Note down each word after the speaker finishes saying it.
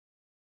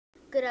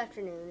Good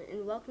afternoon,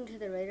 and welcome to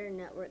the Raider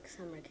Network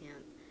Summer Camp,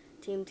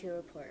 Team 2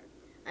 Report.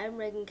 I'm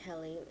Reagan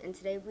Kelly, and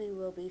today we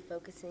will be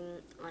focusing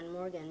on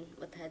Morgan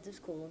with the heads of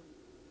school,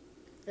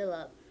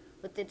 Philip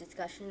with the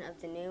discussion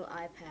of the new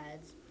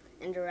iPads,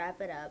 and to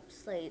wrap it up,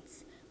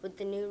 Slates with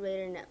the new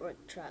Raider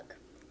Network truck.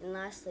 And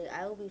lastly,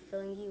 I will be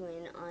filling you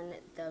in on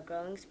the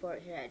growing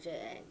sport here at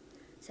JA.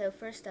 So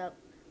first up,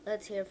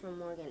 let's hear from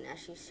Morgan as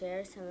she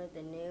shares some of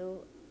the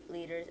new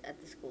leaders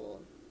at the school.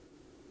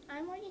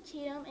 I'm Morgan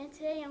Cheatham, and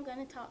today I'm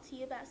going to talk to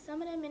you about some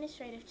of the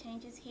administrative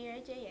changes here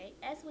at JA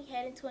as we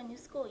head into a new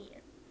school year.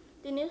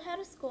 The new head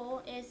of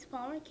school is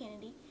Palmer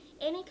Kennedy,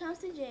 and he comes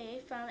to JA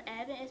from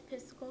Advent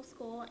Episcopal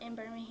School in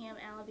Birmingham,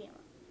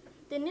 Alabama.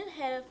 The new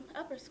head of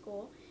upper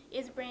school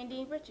is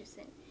Brandy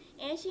Richardson,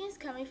 and she is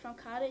coming from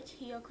Cottage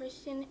Hill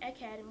Christian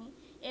Academy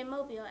in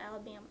Mobile,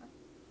 Alabama.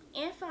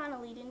 And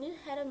finally, the new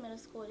head of middle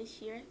school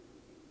this year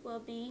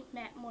will be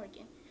Matt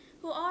Morgan,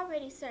 who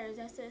already serves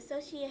as the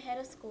Associate Head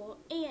of School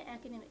and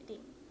Academic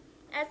Dean.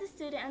 As a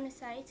student, I'm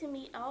excited to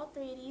meet all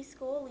three of these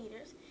school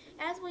leaders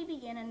as we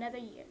begin another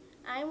year.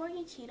 I'm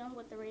Morgan Cheatham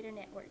with the Raider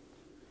Network.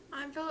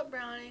 I'm Philip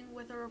Browning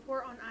with a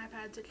report on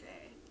iPads at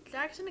JA.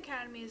 Jackson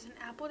Academy is an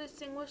Apple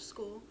Distinguished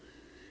School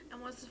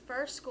and was the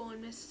first school in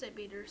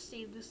Mississippi to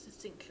receive this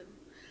distinction.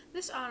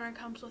 This honor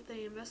comes with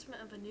the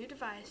investment of a new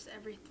device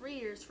every 3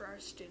 years for our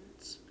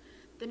students.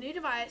 The new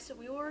device that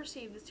we will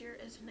receive this year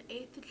is an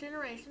 8th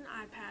generation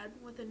iPad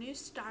with a new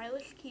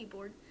stylish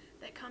keyboard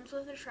that comes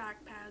with a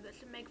trackpad that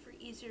should make for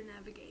easier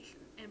navigation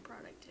and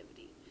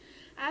productivity.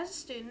 As a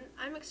student,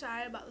 I'm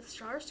excited about the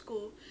start of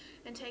school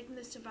and taking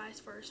this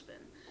device for a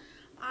spin.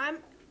 I'm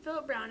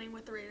Philip Browning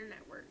with the Raider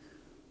Network.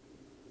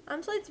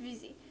 I'm Slates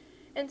Veazey,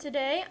 and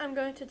today I'm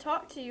going to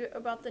talk to you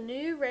about the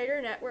new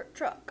Raider Network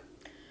truck.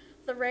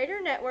 The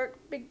Raider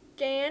Network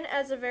began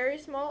as a very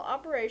small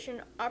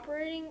operation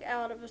operating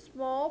out of a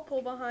small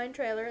pull-behind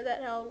trailer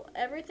that held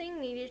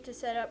everything needed to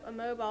set up a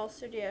mobile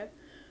studio.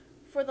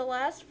 For the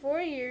last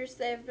 4 years,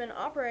 they have been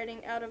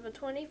operating out of a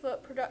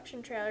 20-foot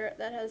production trailer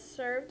that has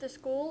served the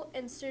school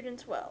and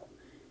students well.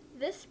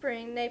 This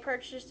spring, they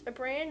purchased a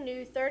brand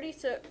new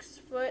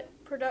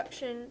 36-foot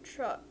production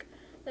truck.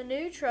 The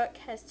new truck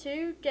has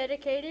 2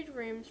 dedicated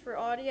rooms for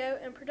audio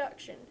and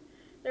production.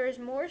 There is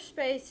more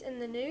space in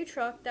the new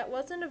truck that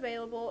wasn't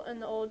available in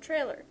the old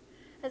trailer.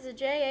 As a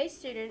JA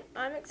student,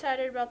 I'm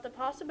excited about the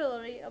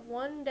possibility of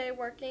one day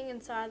working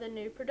inside the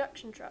new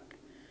production truck.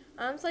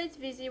 I'm Slates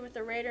Veazey with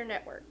the Raider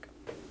Network.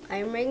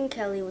 I'm Reagan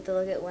Kelly with a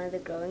look at one of the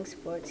growing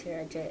sports here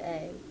at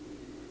JA,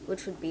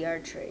 which would be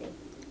archery.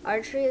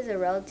 Archery is a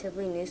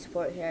relatively new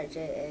sport here at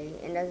JA,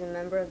 and as a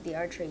member of the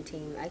archery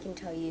team, I can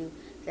tell you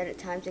that at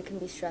times it can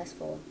be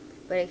stressful,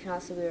 but it can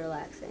also be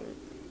relaxing.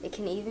 It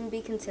can even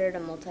be considered a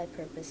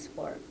multi-purpose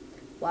sport.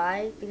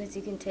 Why? Because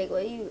you can take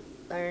what you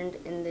learned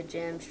in the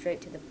gym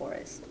straight to the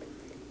forest.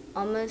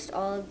 Almost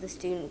all of the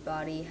student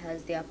body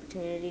has the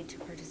opportunity to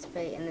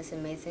participate in this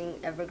amazing,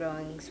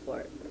 ever-growing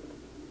sport.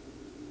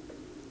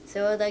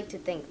 So I'd like to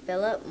thank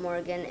Philip,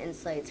 Morgan, and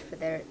Slates for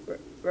their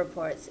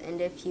reports,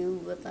 and if you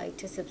would like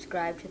to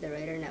subscribe to the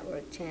Raider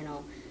Network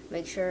channel,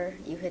 make sure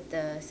you hit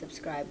the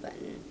subscribe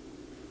button.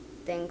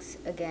 Thanks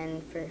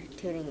again for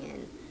tuning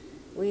in.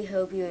 We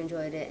hope you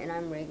enjoyed it, and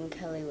I'm Reagan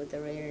Kelly with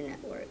the Raider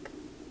Network.